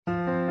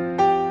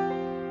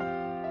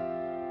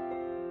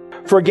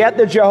forget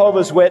the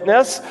Jehovah's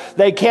Witness.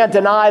 They can't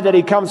deny that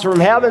he comes from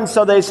heaven,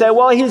 so they say,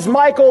 well, he's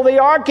Michael the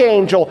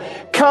archangel,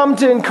 come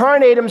to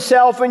incarnate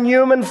himself in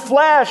human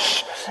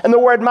flesh. And the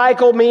word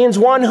Michael means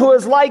one who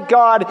is like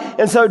God,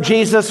 and so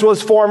Jesus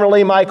was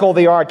formerly Michael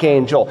the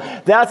archangel.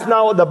 That's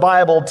not what the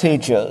Bible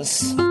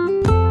teaches.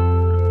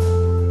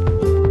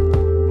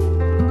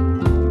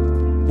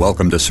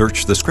 Welcome to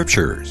Search the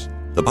Scriptures,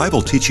 the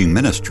Bible teaching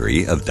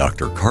ministry of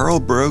Dr.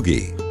 Carl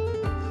Broggi.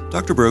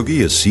 Dr.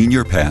 Broggi is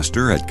senior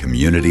pastor at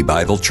Community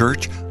Bible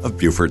Church of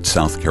Beaufort,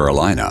 South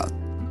Carolina.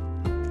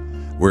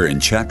 We're in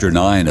chapter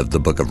 9 of the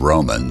book of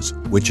Romans,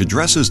 which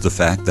addresses the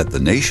fact that the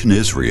nation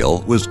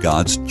Israel was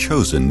God's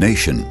chosen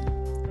nation.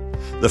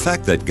 The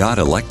fact that God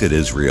elected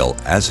Israel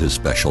as his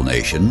special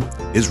nation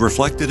is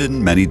reflected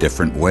in many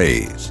different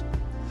ways.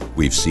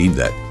 We've seen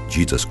that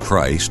Jesus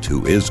Christ,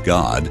 who is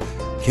God,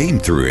 came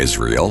through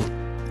Israel,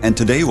 and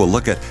today we'll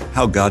look at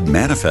how God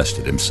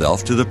manifested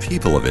himself to the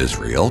people of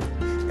Israel,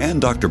 and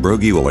Dr.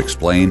 Broggi will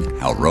explain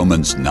how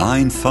Romans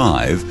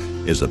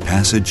 9:5 is a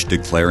passage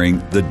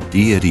declaring the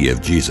deity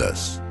of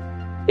Jesus.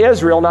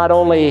 Israel not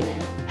only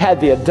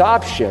had the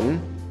adoption,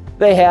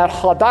 they had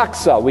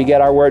hadoxa. We get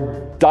our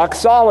word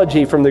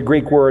doxology from the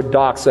Greek word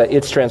doxa.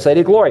 It's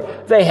translated glory.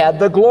 They had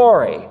the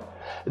glory.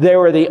 They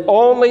were the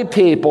only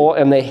people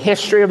in the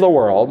history of the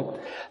world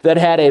that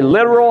had a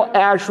literal,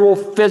 actual,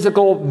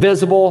 physical,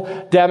 visible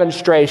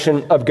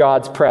demonstration of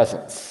God's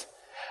presence.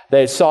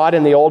 They saw it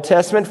in the Old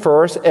Testament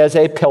first as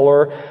a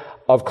pillar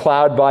of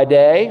cloud by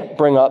day.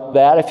 Bring up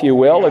that, if you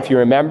will, if you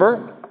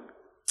remember.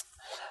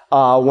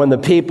 When the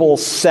people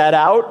set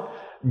out,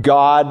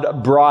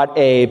 God brought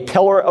a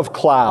pillar of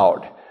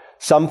cloud.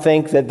 Some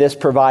think that this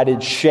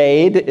provided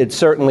shade. It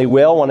certainly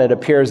will when it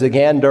appears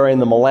again during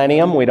the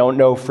millennium. We don't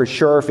know for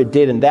sure if it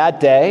did in that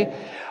day.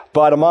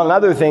 But among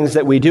other things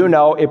that we do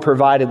know, it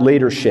provided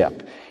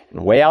leadership.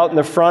 And way out in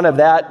the front of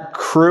that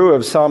crew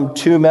of some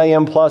 2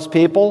 million plus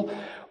people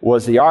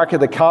was the Ark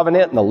of the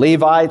Covenant and the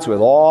Levites with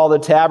all the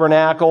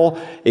tabernacle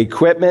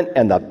equipment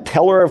and the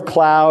pillar of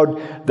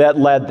cloud that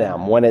led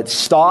them. When it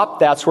stopped,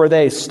 that's where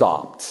they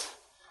stopped.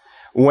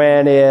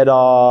 When it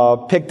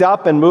picked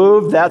up and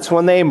moved, that's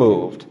when they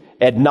moved.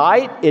 At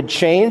night, it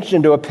changed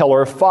into a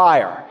pillar of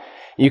fire.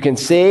 You can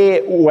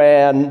see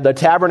when the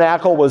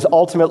tabernacle was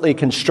ultimately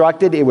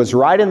constructed, it was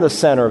right in the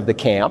center of the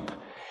camp.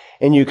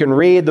 And you can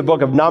read the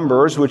book of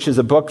Numbers, which is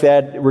a book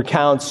that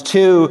recounts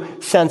 2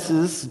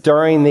 censuses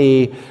during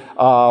the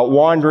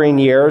wandering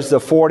years,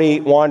 the 40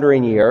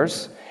 wandering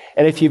years.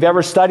 And if you've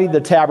ever studied the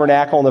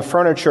tabernacle and the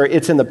furniture,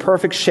 it's in the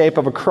perfect shape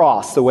of a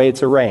cross, the way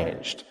it's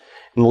arranged.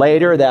 And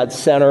later, that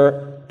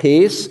center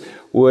piece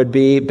would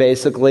be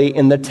basically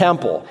in the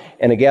temple.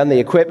 And again, the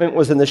equipment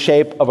was in the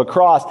shape of a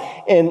cross.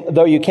 And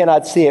though you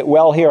cannot see it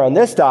well here on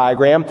this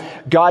diagram,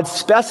 God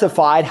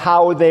specified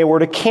how they were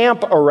to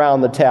camp around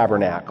the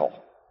tabernacle.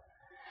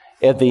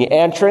 At the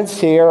entrance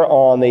here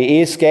on the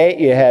east gate,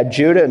 you had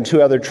Judah and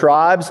 2 other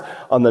tribes.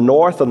 On the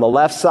north, on the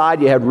left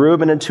side, you had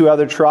Reuben and 2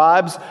 other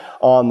tribes.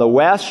 On the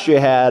west, you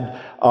had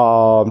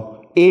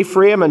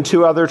Ephraim and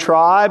 2 other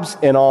tribes,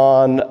 and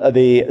on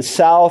the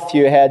south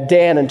you had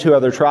Dan and 2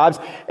 other tribes,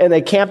 and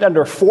they camped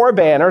under 4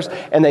 banners,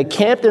 and they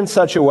camped in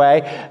such a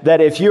way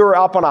that if you were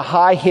up on a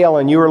high hill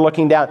and you were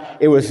looking down,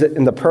 it was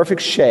in the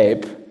perfect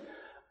shape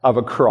of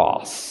a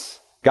cross.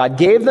 God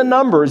gave the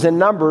numbers in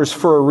Numbers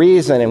for a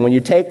reason, and when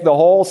you take the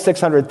whole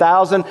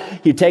 600,000,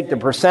 you take the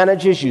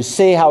percentages, you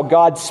see how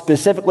God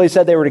specifically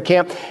said they were to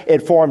camp,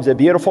 it forms a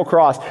beautiful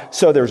cross.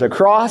 So there's a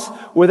cross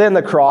within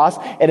the cross,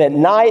 and at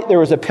night there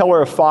was a pillar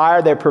of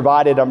fire that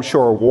provided, I'm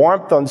sure,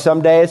 warmth on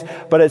some days,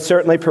 but it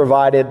certainly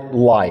provided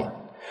light.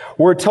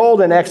 We're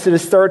told in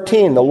Exodus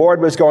 13, the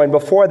Lord was going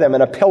before them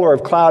in a pillar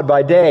of cloud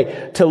by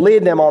day to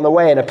lead them on the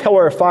way, and a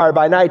pillar of fire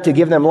by night to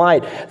give them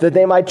light, that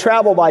they might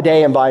travel by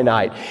day and by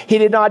night. He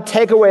did not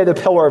take away the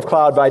pillar of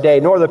cloud by day,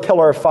 nor the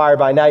pillar of fire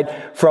by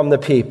night from the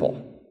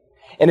people.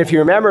 And if you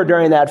remember,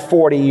 during that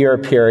 40-year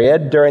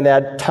period, during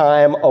that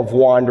time of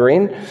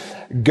wandering,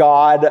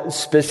 God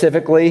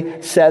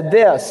specifically said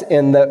this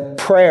in the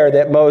prayer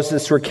that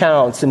Moses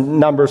recounts in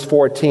Numbers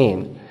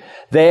 14.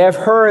 They have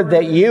heard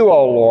that you,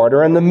 O Lord,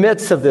 are in the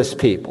midst of this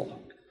people.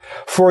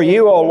 For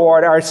you, O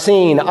Lord, are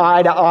seen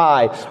eye to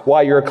eye,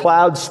 while your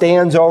cloud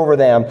stands over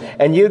them,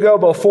 and you go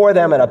before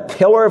them in a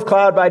pillar of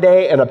cloud by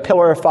day and a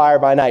pillar of fire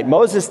by night.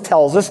 Moses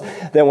tells us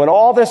that when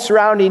all the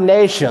surrounding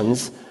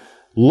nations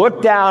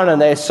looked down and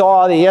they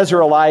saw the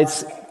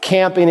Israelites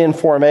camping in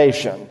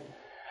formation,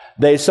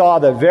 they saw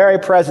the very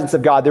presence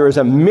of God. There was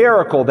a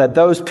miracle that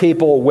those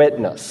people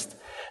witnessed.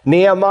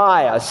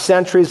 Nehemiah,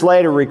 centuries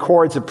later,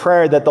 records a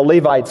prayer that the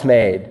Levites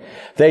made.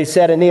 They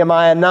said in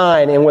Nehemiah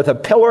 9, and with a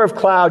pillar of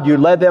cloud you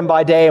led them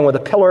by day, and with a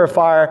pillar of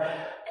fire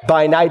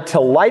by night to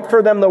light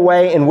for them the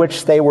way in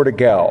which they were to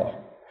go.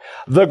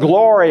 The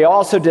glory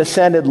also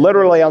descended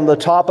literally on the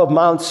top of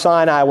Mount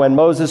Sinai when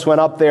Moses went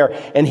up there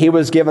and he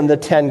was given the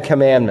 10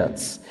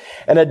 Commandments.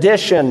 In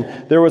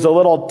addition, there was a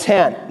little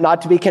tent,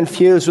 not to be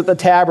confused with the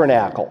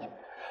tabernacle.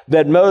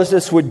 that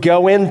Moses would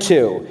go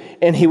into,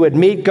 and he would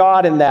meet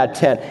God in that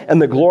tent,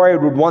 and the glory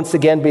would once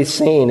again be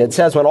seen. It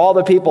says, when all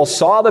the people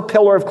saw the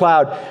pillar of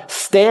cloud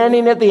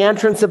standing at the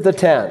entrance of the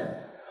tent,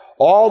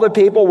 all the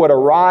people would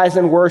arise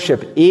and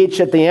worship, each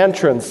at the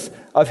entrance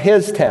of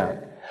his tent.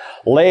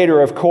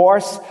 Later, of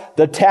course,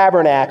 the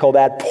tabernacle,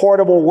 that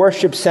portable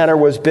worship center,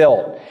 was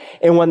built.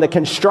 And when the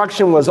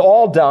construction was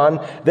all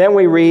done, then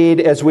we read,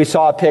 as we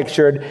saw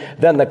pictured,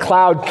 then the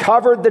cloud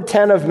covered the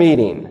tent of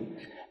meeting,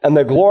 and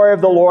the glory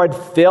of the Lord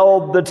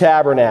filled the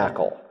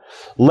tabernacle.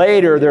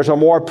 Later, there's a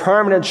more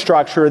permanent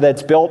structure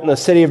that's built in the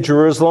city of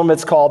Jerusalem.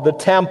 It's called the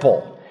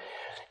temple.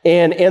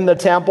 And in the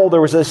temple,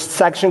 there was a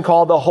section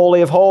called the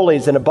Holy of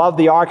Holies. And above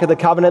the Ark of the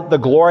Covenant, the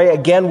glory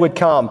again would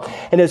come.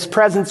 And his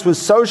presence was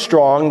so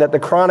strong that the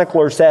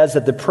chronicler says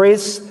that the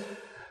priests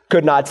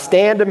could not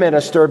stand to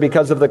minister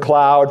because of the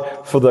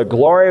cloud, for the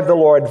glory of the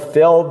Lord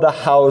filled the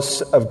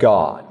house of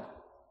God.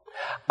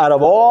 Out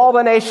of all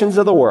the nations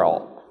of the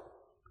world,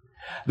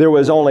 there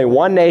was only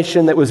one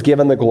nation that was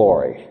given the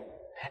glory.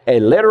 A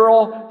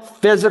literal,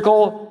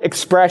 physical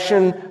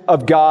expression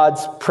of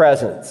God's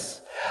presence.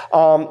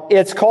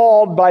 It's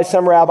called by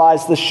some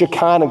rabbis the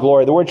Shekinah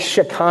glory. The word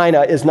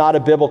Shekinah is not a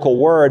biblical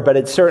word, but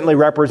it certainly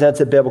represents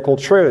a biblical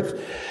truth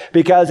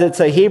because it's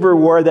a Hebrew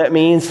word that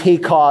means he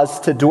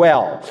caused to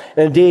dwell.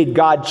 And indeed,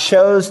 God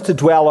chose to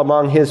dwell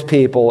among his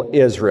people,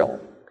 Israel.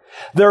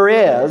 There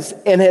is,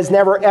 and has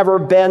never ever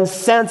been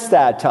since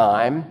that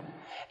time,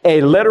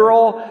 a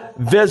literal,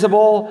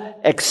 visible,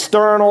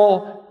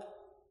 external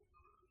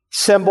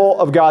symbol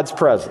of God's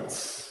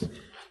presence.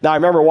 Now, I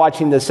remember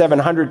watching the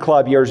 700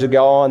 Club years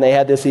ago, and they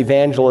had this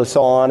evangelist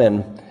on,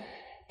 and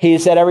he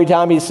said every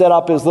time he set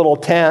up his little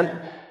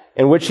tent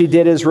in which he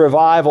did his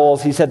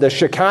revivals, he said the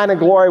Shekinah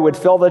glory would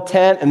fill the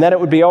tent, and then it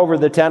would be over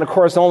the tent. Of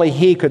course, only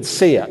he could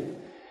see it.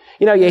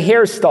 You know, you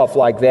hear stuff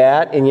like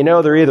that, and you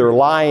know they're either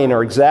lying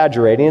or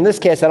exaggerating. In this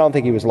case, I don't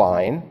think he was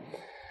lying.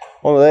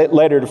 Well,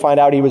 later to find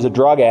out he was a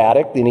drug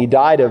addict, and he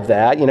died of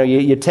that. You know,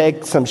 you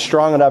take some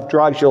strong enough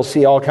drugs, you'll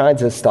see all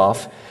kinds of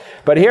stuff.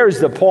 But here's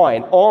the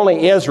point.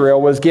 Only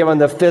Israel was given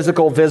the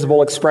physical,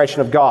 visible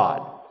expression of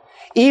God.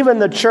 Even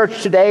the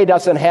church today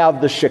doesn't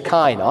have the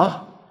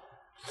Shekinah.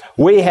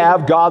 We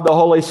have God the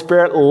Holy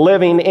Spirit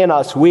living in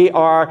us. We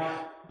are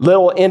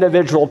little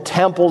individual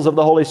temples of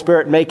the Holy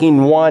Spirit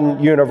making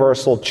one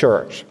universal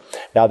church.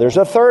 Now, there's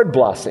a third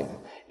blessing.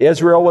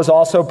 Israel was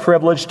also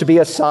privileged to be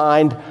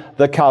assigned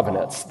the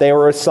covenants. They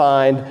were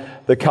assigned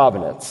the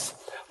covenants.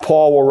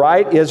 Paul will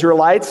write,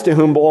 Israelites to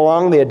whom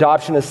belong the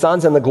adoption of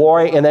sons and the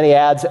glory, and then he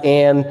adds,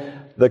 and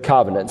the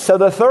covenant. So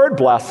the third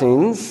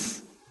blessing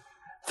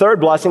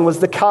was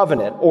the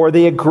covenant or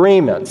the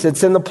agreements.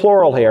 It's in the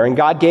plural here, and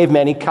God gave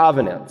many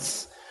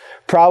covenants.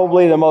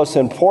 Probably the most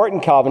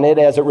important covenant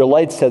as it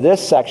relates to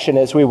this section,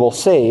 as we will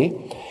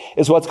see,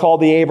 is what's called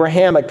the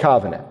Abrahamic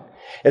covenant.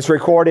 It's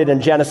recorded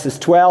in Genesis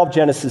 12,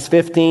 Genesis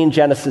 15,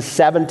 Genesis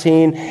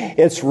 17.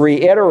 It's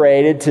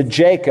reiterated to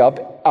Jacob,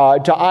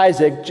 to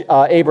Isaac,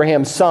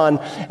 Abraham's son,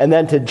 and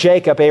then to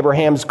Jacob,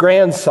 Abraham's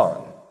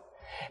grandson.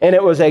 And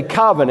it was a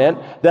covenant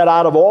that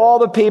out of all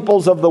the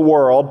peoples of the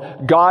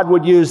world, God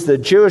would use the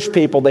Jewish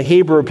people, the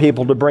Hebrew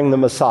people, to bring the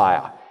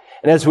Messiah.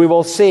 And as we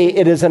will see,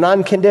 it is an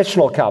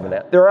unconditional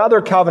covenant. There are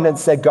other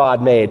covenants that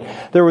God made.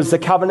 There was the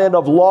covenant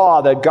of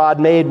law that God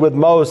made with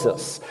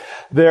Moses.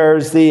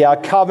 There's the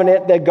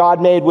covenant that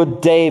God made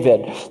with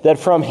David, that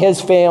from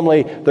his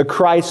family the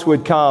Christ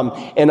would come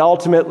and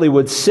ultimately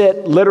would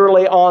sit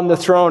literally on the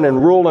throne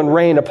and rule and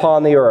reign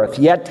upon the earth,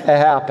 yet to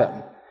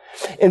happen.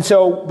 And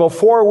so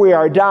before we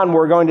are done,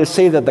 we're going to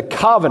see that the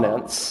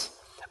covenants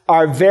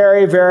are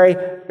very, very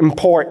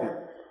important.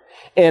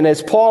 And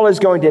as Paul is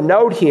going to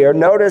note here,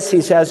 notice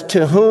he says,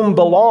 to whom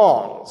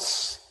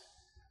belongs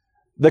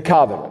the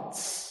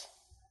covenants.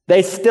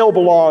 They still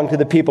belong to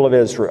the people of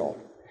Israel.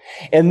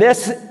 And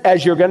this,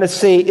 as you're going to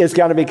see, is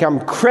going to become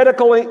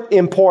critically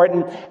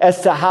important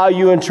as to how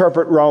you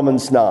interpret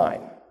Romans 9.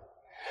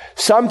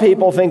 Some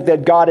people think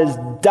that God is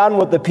done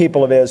with the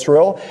people of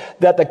Israel,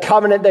 that the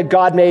covenant that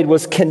God made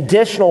was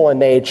conditional in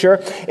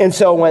nature. And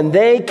so when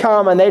they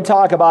come and they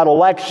talk about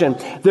election,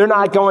 they're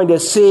not going to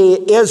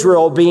see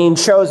Israel being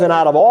chosen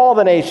out of all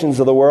the nations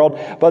of the world,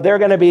 but they're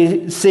going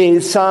to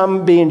see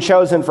some being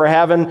chosen for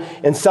heaven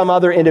and some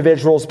other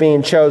individuals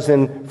being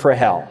chosen for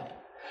hell.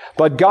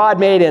 But God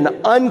made an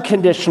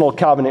unconditional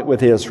covenant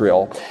with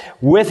Israel,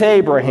 with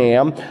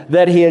Abraham,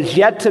 that he is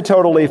yet to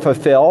totally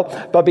fulfill.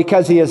 But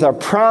because he is a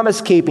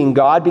promise-keeping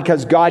God,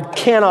 because God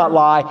cannot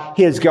lie,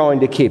 he is going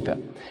to keep it.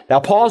 Now,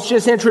 Paul's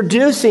just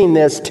introducing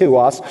this to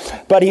us,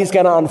 but he's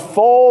going to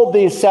unfold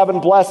these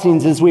 7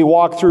 blessings as we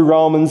walk through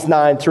Romans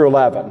 9 through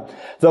 11.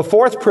 The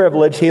fourth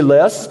privilege he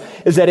lists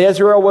is that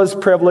Israel was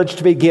privileged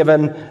to be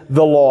given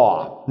the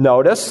law.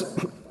 Notice,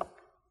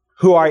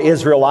 who are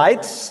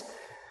Israelites?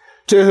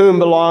 To whom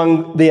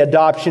belong the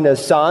adoption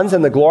as sons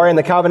and the glory and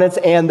the covenants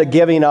and the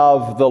giving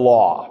of the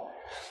law.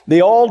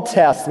 The Old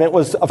Testament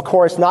was, of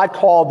course, not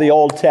called the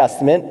Old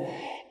Testament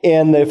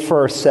in the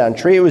first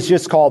century. It was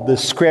just called the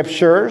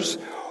Scriptures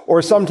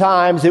or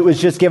sometimes it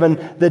was just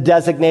given the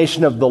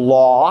designation of the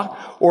law,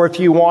 or if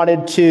you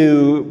wanted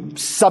to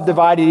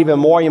subdivide it even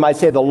more, you might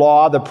say the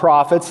law, the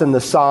prophets, and the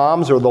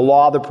Psalms, or the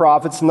law, the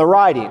prophets, and the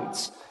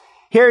writings.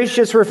 Here he's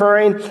just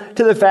referring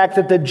to the fact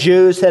that the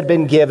Jews had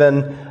been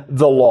given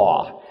the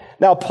law.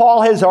 Now,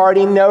 Paul has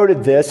already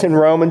noted this in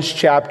Romans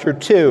chapter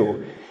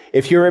 2.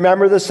 If you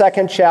remember the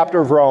second chapter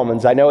of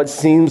Romans, I know it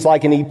seems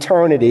like an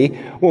eternity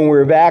when we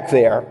were back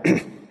there,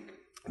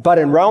 but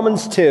in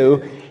Romans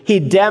 2, he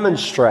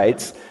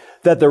demonstrates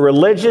that the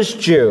religious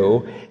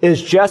Jew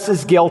is just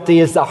as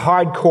guilty as the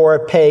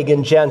hardcore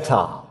pagan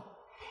Gentile.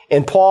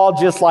 And Paul,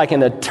 just like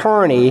an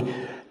attorney,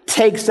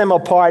 takes them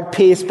apart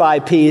piece by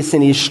piece,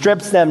 and he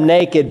strips them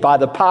naked by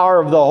the power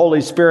of the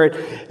Holy Spirit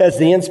as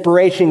the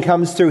inspiration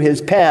comes through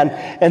his pen,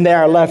 and they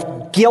are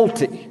left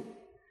guilty.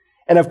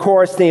 And of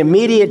course, the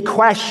immediate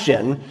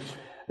question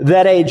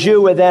that a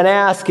Jew would then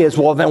ask is,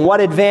 well, then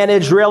what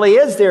advantage really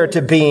is there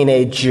to being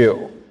a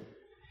Jew?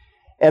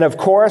 And of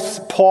course,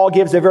 Paul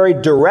gives a very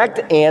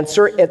direct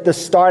answer at the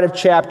start of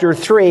chapter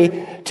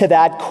 3 to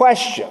that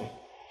question.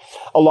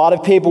 A lot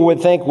of people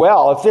would think,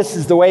 well, if this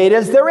is the way it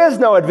is, there is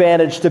no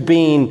advantage to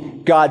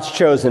being God's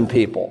chosen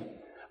people.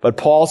 But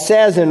Paul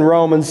says in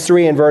Romans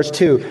 3 and verse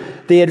 2,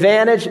 the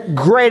advantage,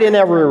 great in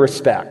every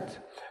respect.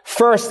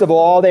 First of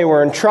all, they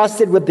were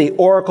entrusted with the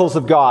oracles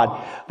of God.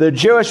 The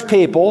Jewish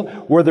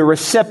people were the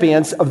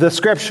recipients of the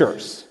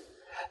Scriptures.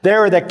 They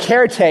were the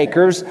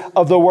caretakers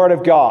of the Word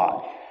of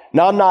God.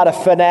 Now, I'm not a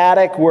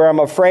fanatic where I'm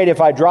afraid if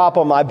I drop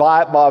on my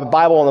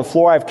Bible on the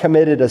floor, I've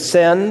committed a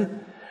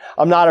sin.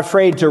 I'm not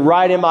afraid to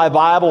write in my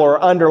Bible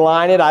or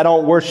underline it. I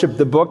don't worship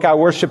the book. I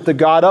worship the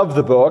God of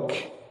the book.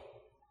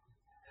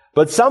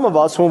 But some of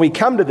us, when we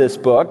come to this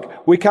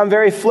book, we come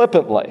very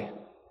flippantly.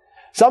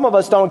 Some of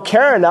us don't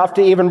care enough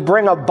to even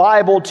bring a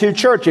Bible to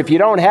church. If you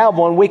don't have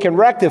one, we can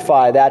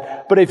rectify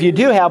that. But if you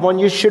do have one,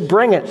 you should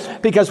bring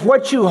it. Because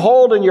what you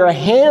hold in your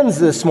hands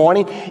this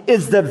morning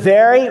is the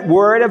very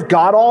Word of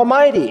God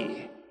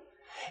Almighty.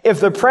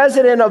 If the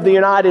President of the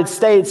United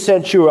States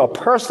sent you a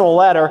personal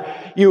letter,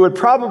 you would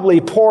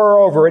probably pore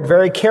over it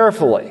very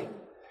carefully.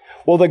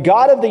 Well, the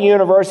God of the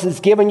universe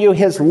has given you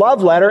His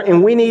love letter,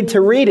 and we need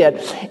to read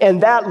it.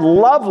 And that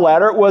love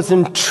letter was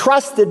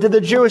entrusted to the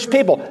Jewish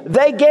people.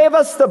 They gave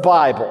us the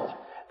Bible.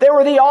 They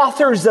were the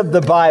authors of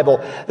the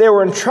Bible. They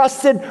were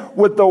entrusted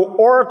with the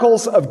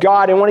oracles of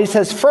God. And when he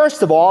says,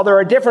 first of all, there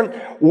are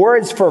different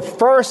words for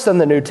first in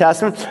the New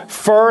Testament.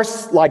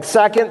 First, like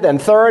second, then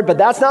third. But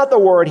that's not the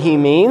word he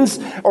means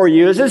or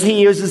uses.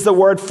 He uses the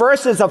word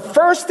first as of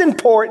first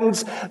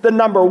importance. The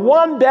number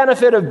one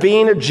benefit of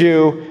being a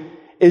Jew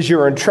is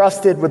you're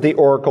entrusted with the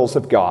oracles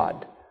of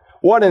God.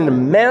 What an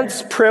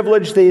immense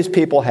privilege these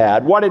people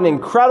had. What an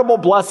incredible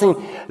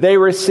blessing they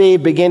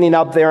received beginning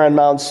up there on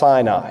Mount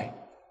Sinai.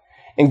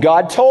 And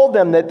God told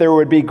them that there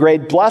would be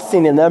great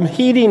blessing in them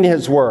heeding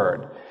His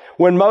word.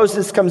 When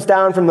Moses comes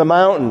down from the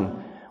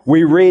mountain,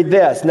 we read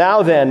this,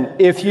 now then,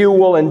 if you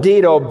will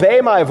indeed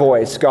obey my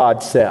voice,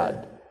 God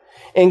said,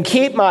 and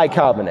keep my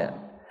covenant,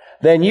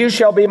 then you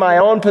shall be my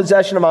own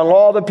possession among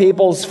all the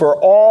peoples,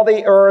 for all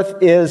the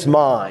earth is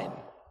mine.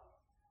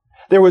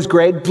 There was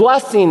great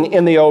blessing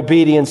in the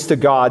obedience to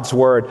God's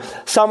word.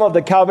 Some of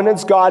the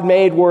covenants God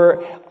made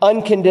were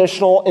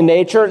unconditional in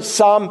nature.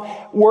 Some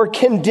were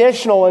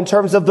conditional in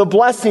terms of the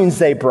blessings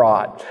they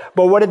brought.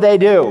 But what did they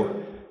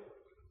do?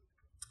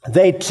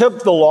 They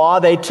took the law,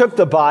 they took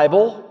the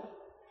Bible,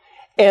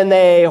 and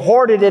they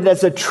hoarded it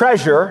as a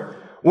treasure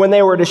when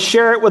they were to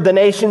share it with the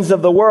nations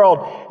of the world.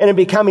 And in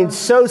becoming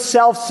so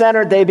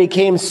self-centered, they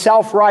became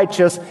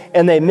self-righteous,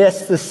 and they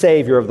missed the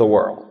Savior of the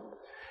world.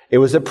 It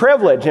was a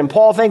privilege. And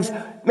Paul thinks,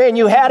 man,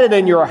 you had it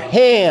in your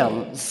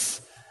hands.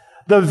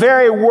 The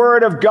very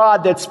word of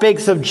God that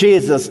speaks of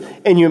Jesus,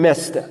 and you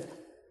missed it.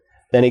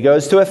 Then he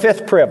goes to a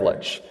fifth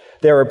privilege.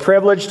 They were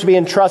privileged to be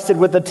entrusted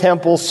with the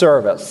temple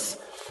service.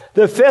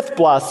 The fifth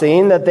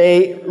blessing that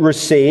they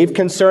received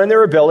concerned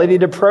their ability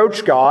to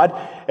approach God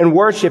and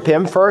worship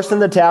Him, first in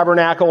the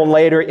tabernacle and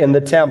later in the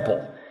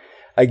temple.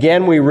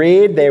 Again, we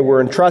read they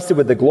were entrusted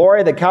with the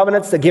glory, the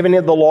covenants, the giving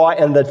of the law,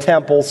 and the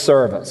temple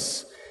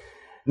service.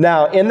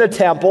 Now, in the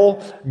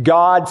temple,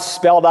 God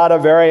spelled out a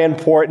very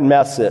important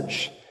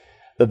message,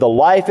 that the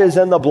life is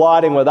in the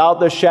blood, and without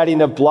the shedding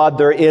of blood,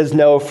 there is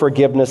no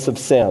forgiveness of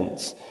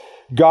sins.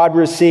 God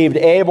received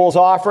Abel's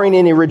offering,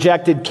 and He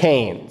rejected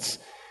Cain's.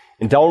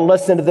 And don't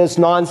listen to this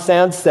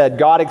nonsense that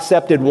God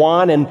accepted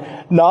one and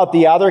not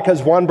the other,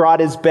 because one brought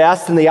his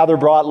best and the other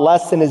brought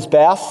less than his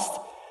best.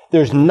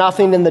 There's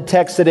nothing in the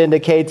text that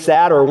indicates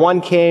that, or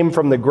one came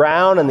from the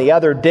ground and the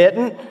other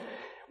didn't.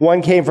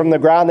 One came from the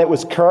ground that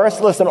was cursed.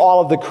 Listen,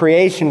 all of the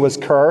creation was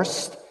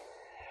cursed.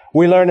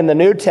 We learn in the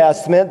New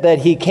Testament that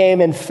He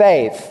came in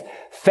faith.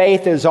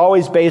 Faith is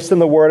always based on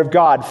the Word of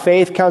God.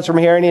 Faith comes from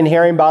hearing, and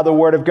hearing by the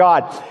Word of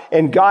God.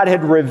 And God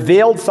had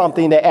revealed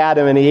something to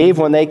Adam and Eve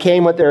when they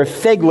came with their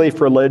fig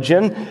leaf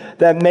religion,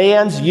 that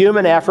man's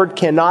human effort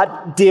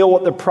cannot deal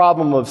with the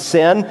problem of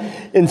sin.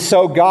 And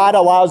so God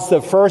allows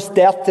the first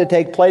death to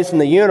take place in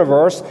the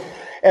universe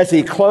as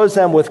He clothes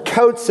them with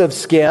coats of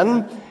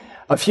skin,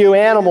 A few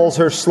animals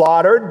are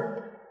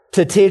slaughtered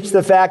to teach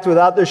the fact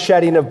without the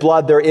shedding of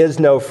blood, there is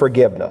no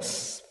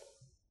forgiveness.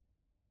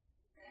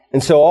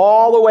 And so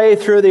all the way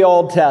through the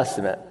Old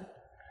Testament,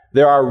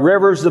 there are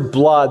rivers of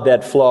blood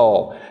that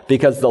flow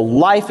because the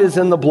life is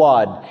in the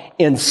blood,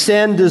 and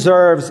sin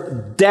deserves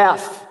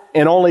death,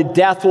 and only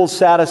death will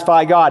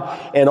satisfy God.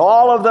 And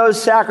all of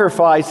those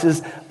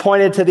sacrifices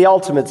pointed to the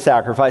ultimate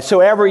sacrifice.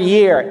 So every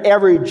year,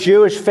 every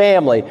Jewish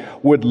family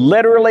would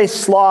literally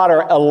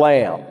slaughter a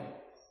lamb.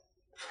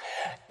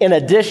 In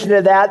addition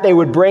to that, they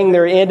would bring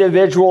their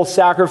individual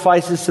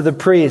sacrifices to the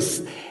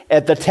priests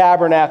at the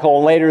tabernacle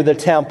and later the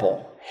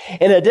temple.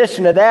 In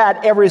addition to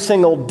that, every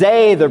single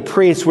day the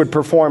priest would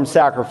perform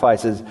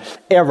sacrifices.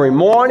 Every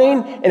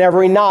morning and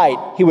every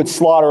night he would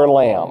slaughter a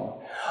lamb.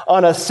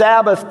 On a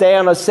Sabbath day,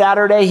 on a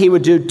Saturday, he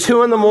would do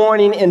 2 in the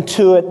morning and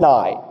 2 at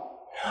night.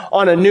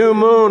 On a new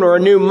moon or a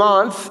new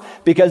month,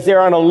 because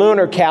they're on a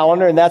lunar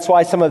calendar, and that's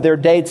why some of their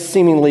dates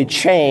seemingly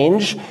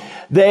change,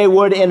 they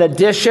would, in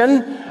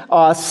addition,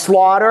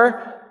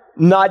 slaughter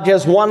not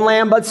just 1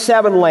 lamb, but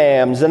 7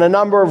 lambs and a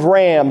number of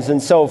rams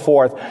and so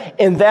forth.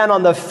 And then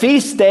on the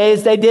feast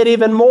days, they did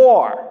even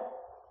more.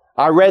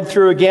 I read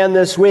through again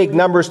this week,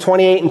 Numbers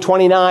 28 and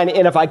 29,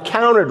 and if I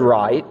counted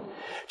right,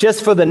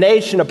 just for the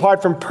nation,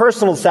 apart from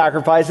personal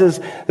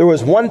sacrifices, there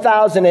was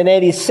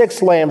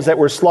 1,086 lambs that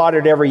were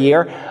slaughtered every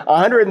year,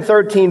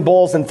 113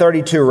 bulls and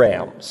 32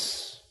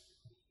 rams.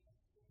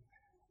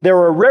 There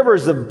were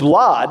rivers of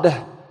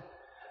blood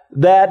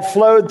that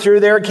flowed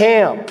through their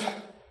camp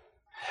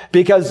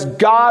because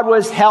God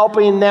was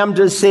helping them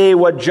to see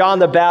what John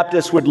the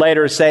Baptist would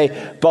later say,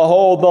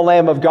 "Behold the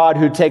Lamb of God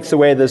who takes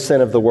away the sin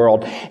of the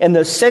world." And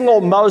the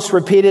single most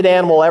repeated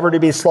animal ever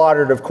to be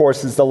slaughtered, of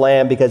course, is the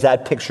lamb, because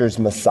that pictures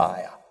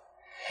Messiah.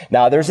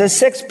 Now, there's a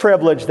 6th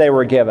privilege they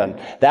were given.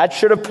 That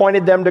should have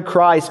pointed them to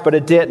Christ, but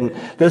it didn't.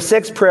 The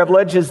 6th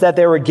privilege is that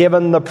they were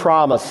given the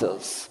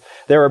promises.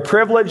 They were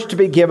privileged to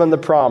be given the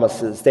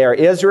promises. They are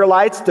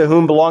Israelites to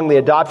whom belong the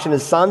adoption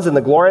as sons and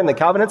the glory and the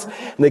covenants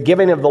and the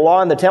giving of the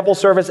law and the temple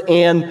service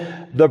and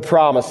the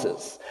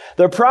promises.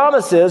 The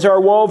promises are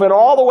woven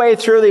all the way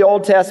through the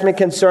Old Testament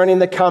concerning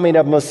the coming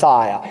of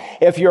Messiah.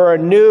 If you're a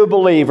new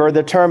believer,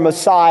 the term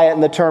Messiah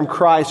and the term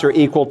Christ are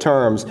equal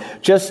terms,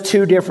 just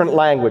 2 different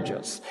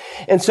languages.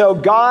 And so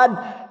God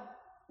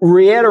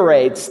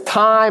reiterates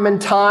time and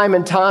time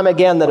and time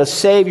again that a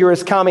Savior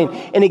is coming,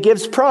 and He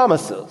gives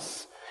promises.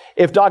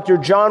 If Dr.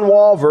 John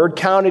Walvoord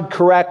counted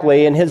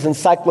correctly in his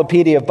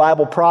Encyclopedia of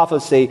Bible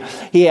Prophecy,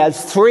 he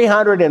has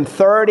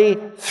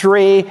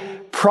 333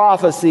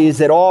 prophecies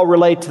that all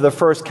relate to the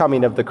first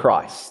coming of the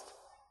Christ.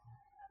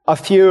 A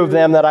few of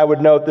them that I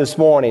would note this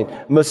morning.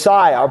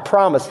 Messiah, a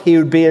promise, he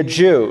would be a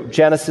Jew,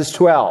 Genesis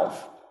 12.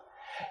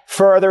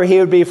 Further, he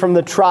would be from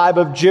the tribe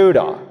of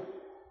Judah.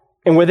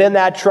 And within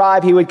that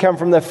tribe, he would come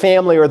from the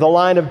family or the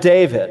line of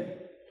David.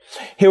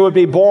 He would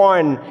be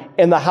born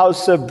in the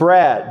house of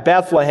bread,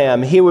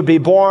 Bethlehem. He would be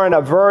born a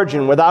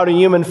virgin without a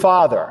human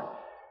father.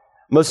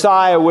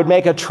 Messiah would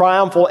make a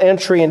triumphal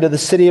entry into the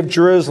city of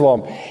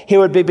Jerusalem. He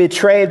would be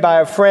betrayed by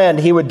a friend.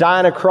 He would die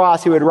on a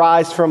cross. He would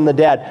rise from the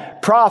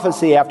dead.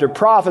 Prophecy after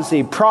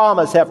prophecy,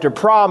 promise after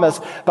promise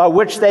by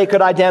which they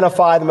could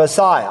identify the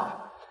Messiah.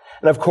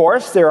 And of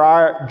course, there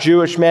are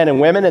Jewish men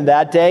and women in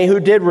that day who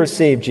did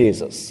receive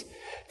Jesus.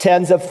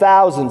 Tens of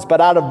thousands,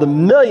 but out of the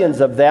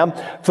millions of them,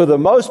 for the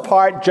most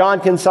part, John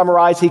can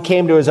summarize, he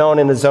came to his own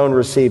and his own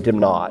received him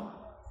not.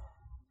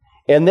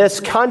 In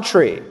this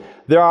country,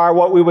 there are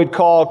what we would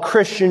call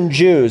Christian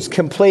Jews,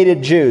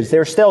 completed Jews.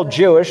 They're still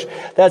Jewish.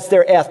 That's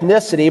their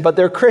ethnicity, but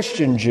they're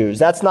Christian Jews.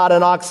 That's not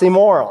an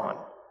oxymoron.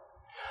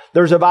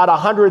 There's about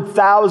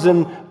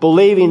 100,000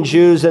 believing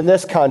Jews in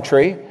this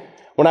country.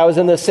 When I was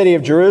in the city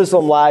of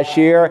Jerusalem last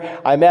year,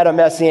 I met a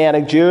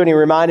Messianic Jew, and he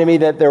reminded me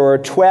that there were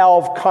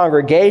 12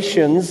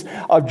 congregations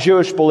of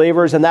Jewish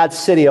believers in that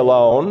city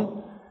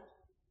alone.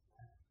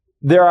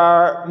 There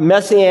are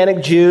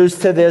Messianic Jews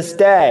to this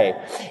day,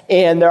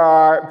 and there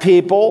are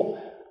people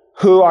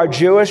who are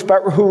Jewish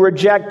but who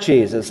reject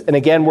Jesus. And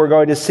again, we're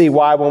going to see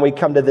why when we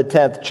come to the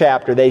 10th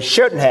chapter. They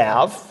shouldn't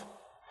have,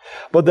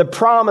 but the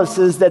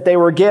promises that they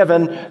were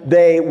given,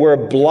 they were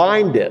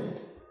blinded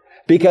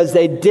because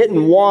they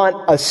didn't want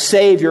a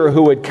Savior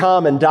who would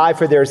come and die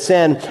for their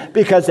sin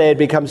because they had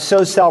become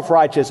so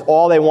self-righteous.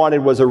 All they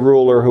wanted was a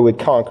ruler who would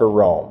conquer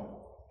Rome.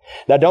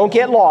 Now, don't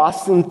get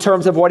lost in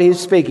terms of what he's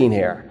speaking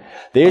here.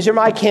 These are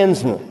my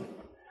kinsmen.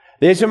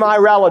 These are my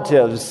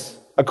relatives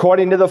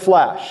according to the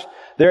flesh.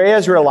 They're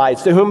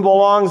Israelites, to whom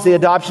belongs the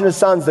adoption of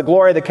sons, the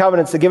glory, the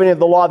covenants, the giving of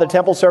the law, the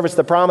temple service,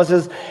 the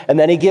promises. And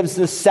then he gives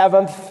the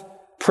 7th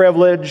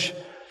privilege.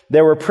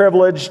 They were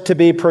privileged to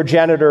be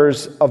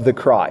progenitors of the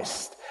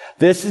Christ.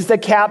 This is the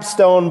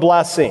capstone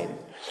blessing.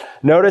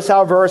 Notice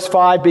how verse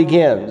 5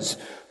 begins.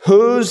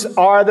 Whose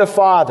are the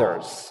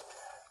fathers?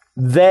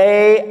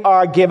 They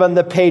are given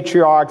the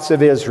patriarchs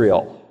of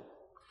Israel.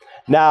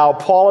 Now,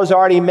 Paul has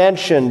already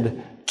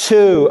mentioned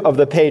 2 of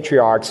the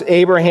patriarchs,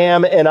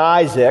 Abraham and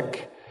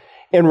Isaac,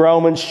 in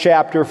Romans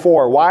chapter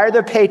 4. Why are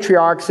the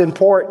patriarchs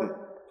important?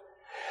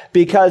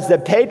 Because the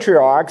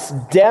patriarchs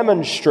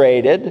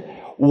demonstrated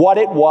what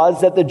it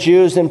was that the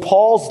Jews in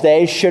Paul's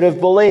day should have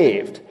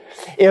believed.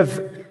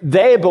 If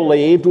they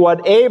believed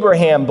what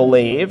Abraham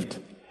believed,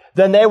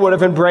 then they would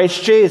have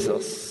embraced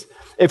Jesus.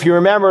 If you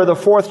remember, the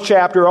 4th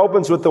chapter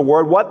opens with the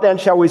word, "What then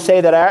shall we say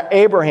that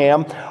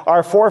Abraham,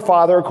 our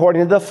forefather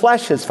according to the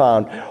flesh, has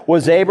found?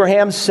 Was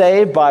Abraham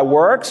saved by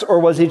works, or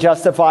was he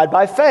justified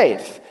by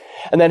faith?"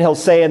 And then he'll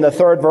say in the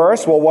 3rd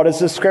verse, well, what does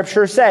the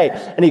scripture say?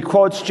 And he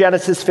quotes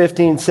Genesis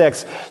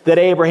 15:6, that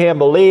Abraham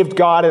believed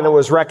God and it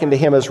was reckoned to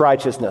him as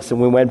righteousness.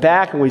 And we went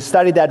back and we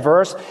studied that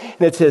verse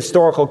in its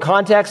historical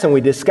context, and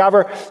we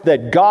discover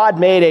that God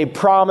made a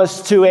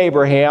promise to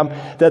Abraham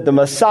that the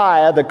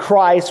Messiah, the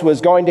Christ,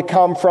 was going to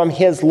come from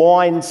his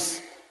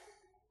loins,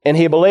 and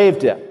he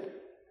believed it.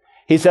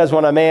 He says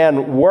when a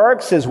man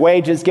works, his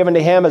wage is given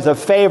to him as a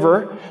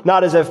favor,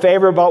 not as a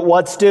favor but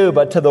what's due.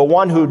 But to the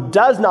one who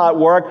does not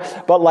work,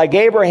 but like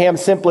Abraham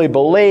simply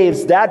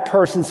believes, that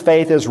person's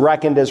faith is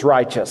reckoned as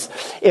righteous.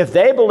 If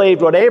they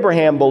believed what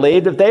Abraham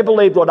believed, if they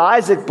believed what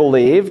Isaac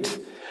believed,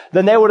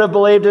 then they would have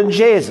believed in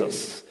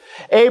Jesus.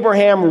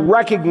 Abraham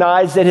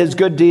recognized that his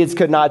good deeds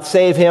could not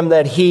save him,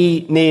 that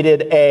he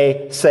needed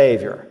a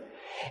Savior.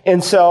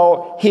 And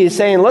so he's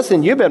saying,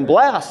 listen, you've been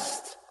blessed.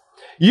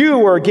 You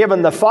were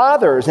given the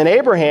fathers, and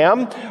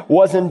Abraham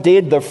was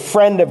indeed the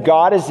friend of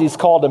God, as he's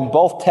called in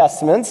both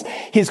Testaments.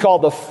 He's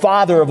called the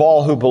father of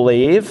all who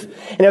believe.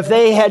 And if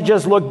they had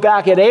just looked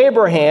back at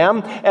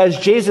Abraham, as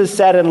Jesus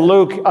said in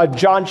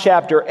John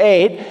chapter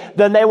 8,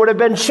 then they would have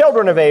been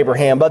children of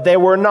Abraham, but they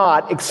were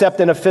not, except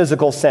in a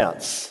physical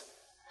sense.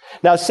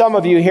 Now, some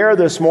of you here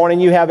this morning,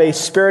 you have a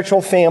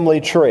spiritual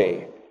family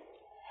tree.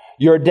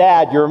 Your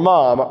dad, your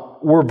mom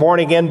were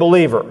born-again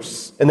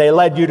believers, and they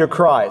led you to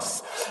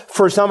Christ.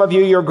 For some of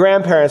you, your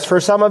grandparents. For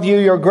some of you,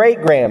 your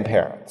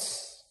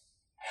great-grandparents.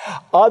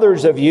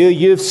 Others of you,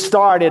 you've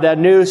started a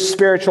new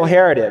spiritual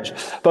heritage.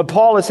 But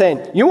Paul is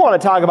saying, you want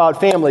to talk about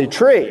family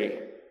tree.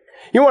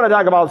 You want to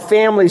talk about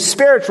family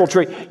spiritual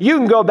tree. You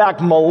can go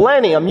back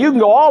millennium. You can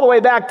go all the way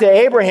back to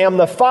Abraham,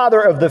 the father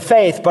of the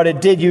faith, but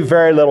it did you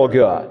very little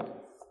good.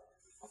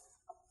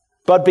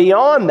 But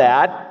beyond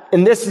that,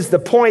 and this is the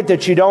point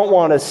that you don't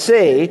want to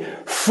see,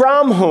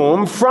 from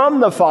whom, from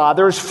the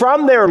fathers,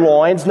 from their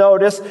loins,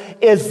 notice,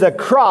 is the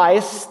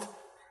Christ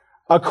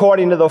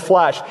according to the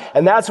flesh.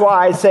 And that's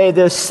why I say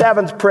this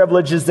 7th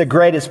privilege is the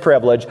greatest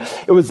privilege.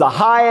 It was the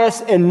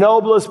highest and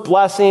noblest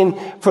blessing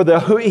for the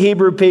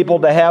Hebrew people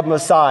to have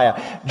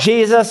Messiah.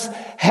 Jesus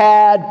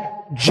had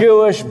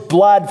Jewish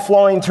blood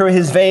flowing through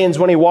his veins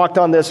when he walked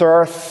on this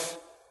earth.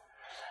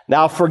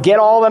 Now, forget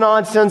all the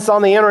nonsense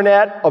on the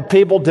internet of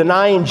people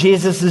denying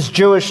Jesus'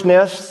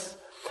 Jewishness.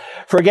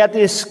 Forget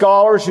these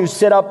scholars who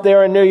sit up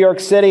there in New York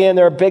City in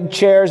their big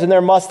chairs and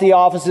their musty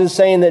offices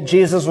saying that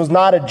Jesus was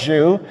not a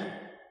Jew.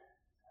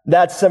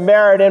 That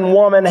Samaritan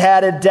woman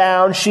had it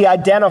down. She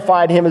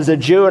identified him as a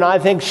Jew, and I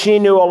think she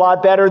knew a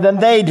lot better than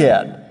they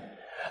did.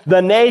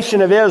 The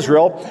nation of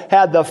Israel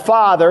had the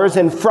fathers,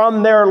 and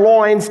from their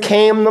loins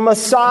came the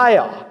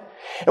Messiah.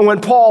 And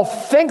when Paul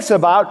thinks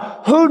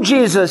about who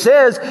Jesus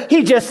is,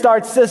 he just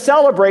starts to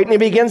celebrate and he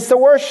begins to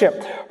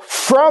worship.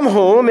 From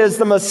whom is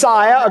the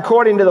Messiah,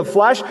 according to the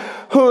flesh,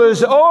 who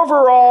is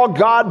overall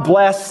God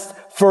blessed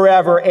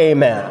forever.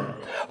 Amen.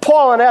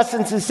 Paul, in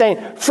essence, is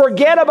saying,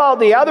 forget about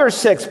the other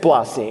 6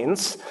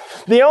 blessings.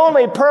 The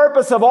only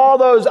purpose of all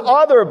those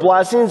other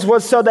blessings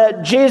was so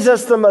that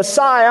Jesus, the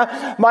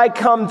Messiah, might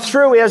come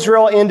through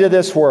Israel into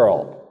this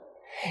world.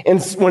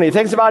 And when he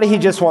thinks about it, he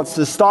just wants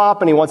to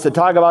stop and he wants to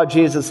talk about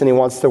Jesus and he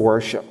wants to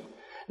worship.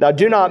 Now,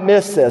 do not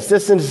miss this.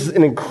 This is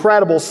an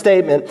incredible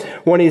statement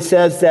when he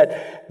says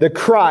that the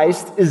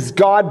Christ is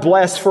God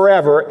blessed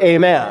forever.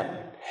 Amen.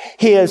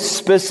 He is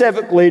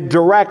specifically,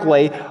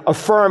 directly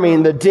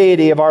affirming the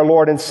deity of our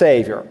Lord and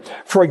Savior.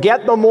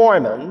 Forget the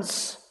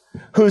Mormons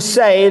who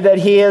say that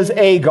he is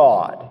a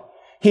God.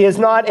 He is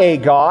not a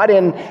God,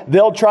 and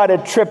they'll try to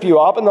trip you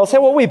up and they'll say,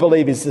 well, we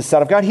believe he's the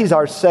Son of God. He's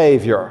our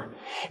Savior.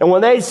 And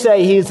when they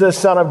say he's the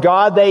Son of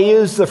God, they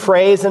use the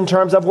phrase in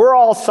terms of we're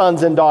all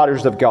sons and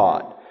daughters of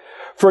God.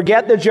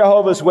 Forget the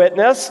Jehovah's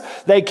Witness.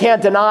 They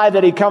can't deny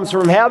that he comes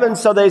from heaven,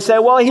 so they say,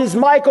 well, he's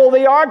Michael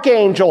the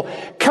archangel,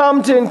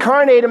 come to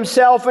incarnate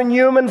himself in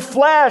human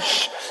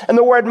flesh. And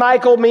the word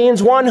Michael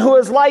means one who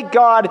is like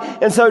God,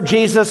 and so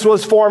Jesus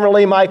was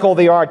formerly Michael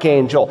the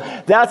archangel.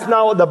 That's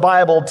not what the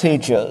Bible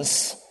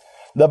teaches.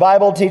 The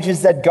Bible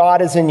teaches that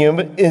God is in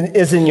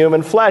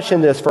human flesh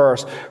in this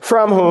verse,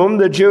 from whom,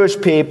 the Jewish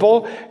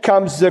people,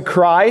 comes the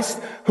Christ,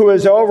 who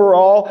is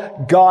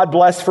overall God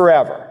blessed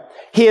forever.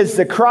 He is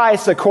the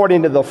Christ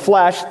according to the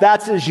flesh.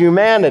 That's his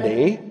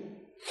humanity.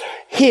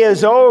 He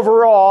is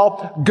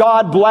overall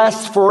God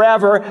blessed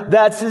forever.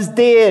 That's his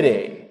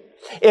deity.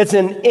 It's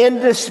an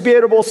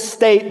indisputable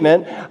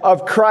statement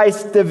of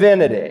Christ's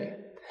divinity.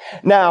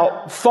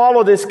 Now,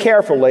 follow this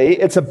carefully.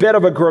 It's a bit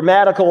of a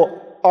grammatical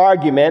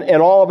argument,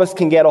 and all of us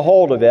can get a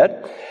hold of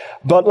it.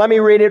 But let me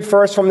read it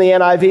first from the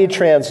NIV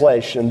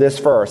translation, this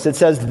verse. It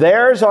says,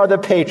 theirs are the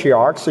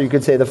patriarchs, so you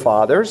could say the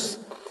fathers,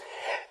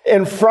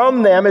 and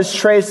from them is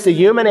traced the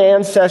human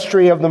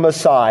ancestry of the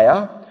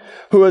Messiah,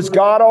 who is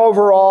God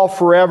over all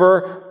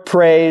forever,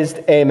 Praised,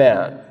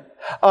 amen.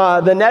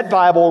 The Net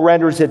Bible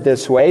renders it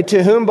this way: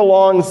 to whom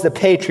belongs the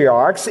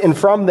patriarchs, and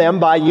from them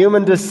by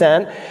human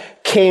descent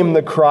came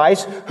the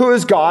Christ, who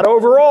is God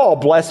over all,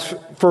 blessed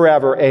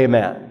forever,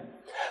 amen.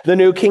 The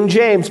New King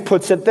James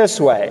puts it this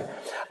way: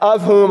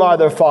 of whom are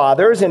the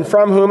fathers, and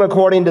from whom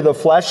according to the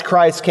flesh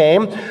Christ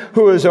came,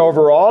 who is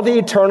over all, the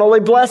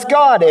eternally blessed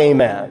God,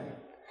 amen.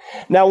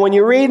 Now when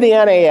you read the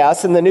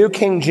NAS and the New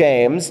King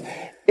James,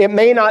 it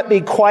may not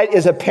be quite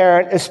as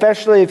apparent,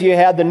 especially if you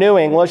had the New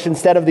English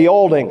instead of the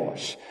Old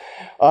English.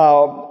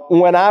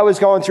 When I was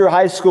going through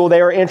high school,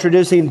 they were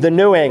introducing the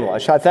New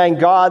English. I thank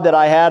God that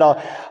I had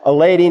a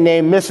lady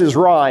named Mrs.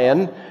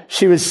 Ryan.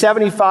 She was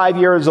 75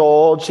 years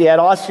old. She had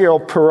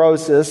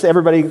osteoporosis.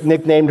 Everybody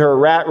nicknamed her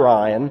Rat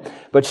Ryan,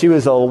 but she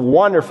was a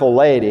wonderful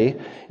lady,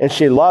 and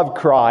she loved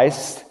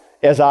Christ,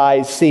 as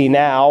I see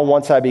now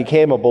once I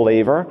became a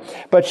believer.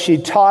 But she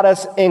taught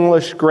us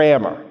English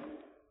grammar.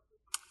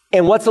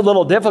 And what's a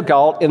little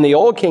difficult in the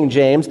Old King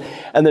James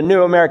and the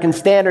New American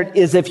Standard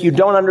is if you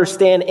don't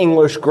understand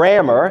English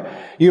grammar,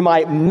 you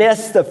might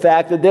miss the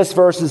fact that this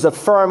verse is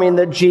affirming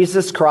that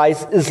Jesus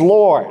Christ is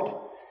Lord.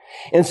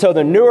 And so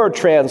the newer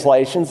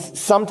translations,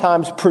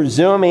 sometimes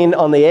presuming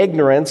on the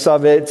ignorance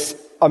of its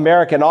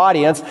American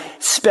audience,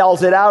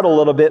 spells it out a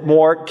little bit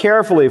more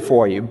carefully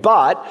for you,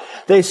 but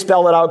they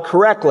spell it out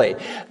correctly.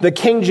 The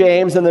King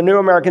James and the New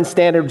American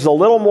Standard is a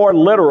little more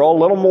literal, a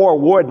little more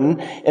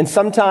wooden, and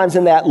sometimes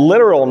in that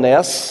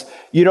literalness,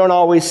 you don't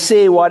always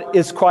see what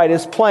is quite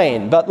as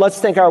plain. But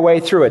let's think our way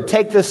through it.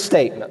 Take this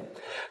statement: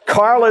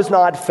 Carl is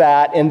not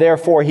fat, and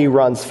therefore he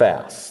runs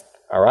fast.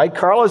 All right?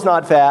 Carl is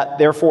not fat,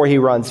 therefore he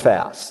runs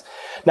fast.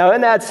 Now, in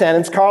that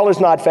sentence, Carl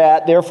is not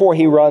fat, therefore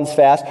he runs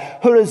fast,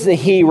 who does the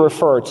he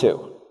refer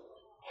to?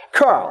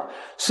 Carl.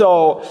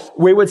 So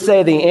we would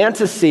say the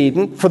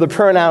antecedent for the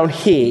pronoun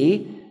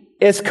he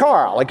is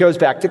Carl. It goes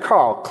back to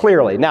Carl,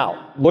 clearly.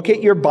 Now, look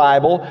at your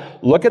Bible,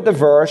 look at the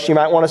verse. You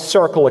might want to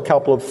circle a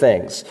couple of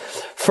things.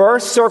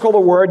 First, circle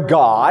the word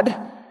God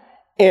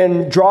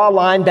and draw a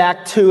line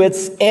back to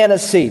its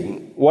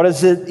antecedent. What is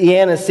the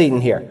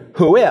antecedent here?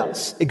 Who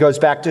is. It goes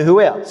back to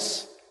who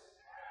is.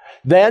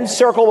 Then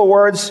circle the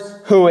words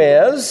who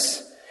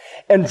is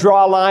and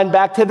draw a line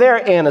back to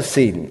their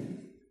antecedent,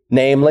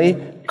 namely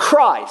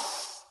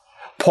Christ.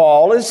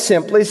 Paul is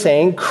simply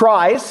saying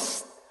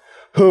Christ,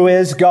 who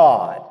is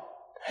God.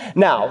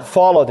 Now,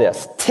 follow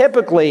this.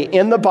 Typically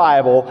in the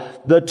Bible,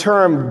 the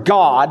term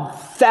God,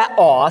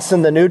 theos,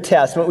 in the New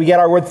Testament, we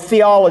get our word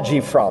theology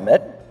from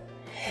it,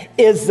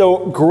 is the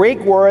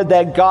Greek word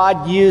that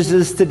God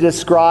uses to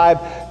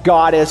describe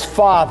God as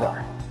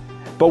Father.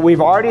 But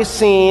we've already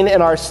seen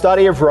in our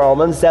study of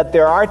Romans that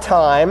there are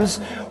times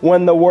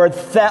when the word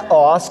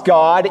theos,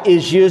 God,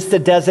 is used to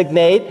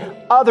designate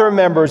other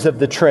members of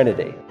the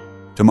Trinity.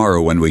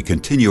 Tomorrow, when we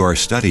continue our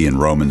study in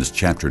Romans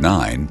chapter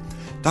 9,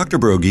 Dr.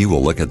 Broggi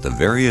will look at the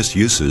various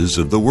uses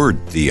of the word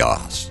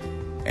theos.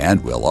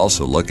 And we'll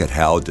also look at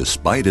how,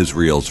 despite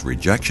Israel's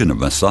rejection of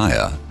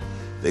Messiah,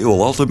 they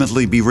will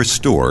ultimately be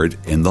restored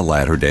in the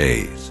latter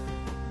days.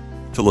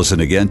 To listen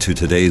again to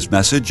today's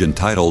message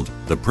entitled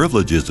The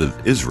Privileges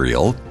of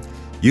Israel,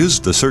 use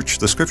the Search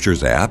the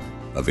Scriptures app,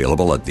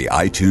 available at the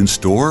iTunes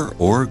Store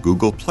or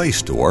Google Play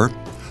Store,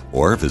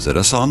 or visit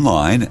us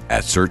online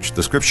at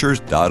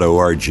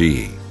searchthescriptures.org.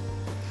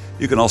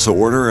 You can also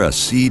order a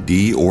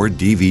CD or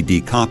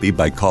DVD copy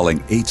by calling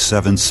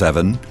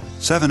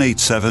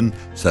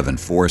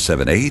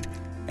 877-787-7478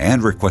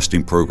 and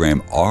requesting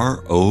program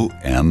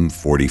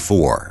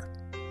ROM44.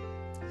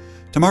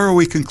 Tomorrow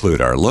we conclude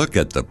our look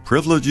at the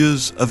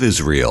privileges of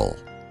Israel.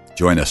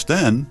 Join us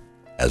then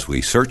as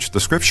we search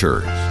the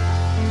Scriptures.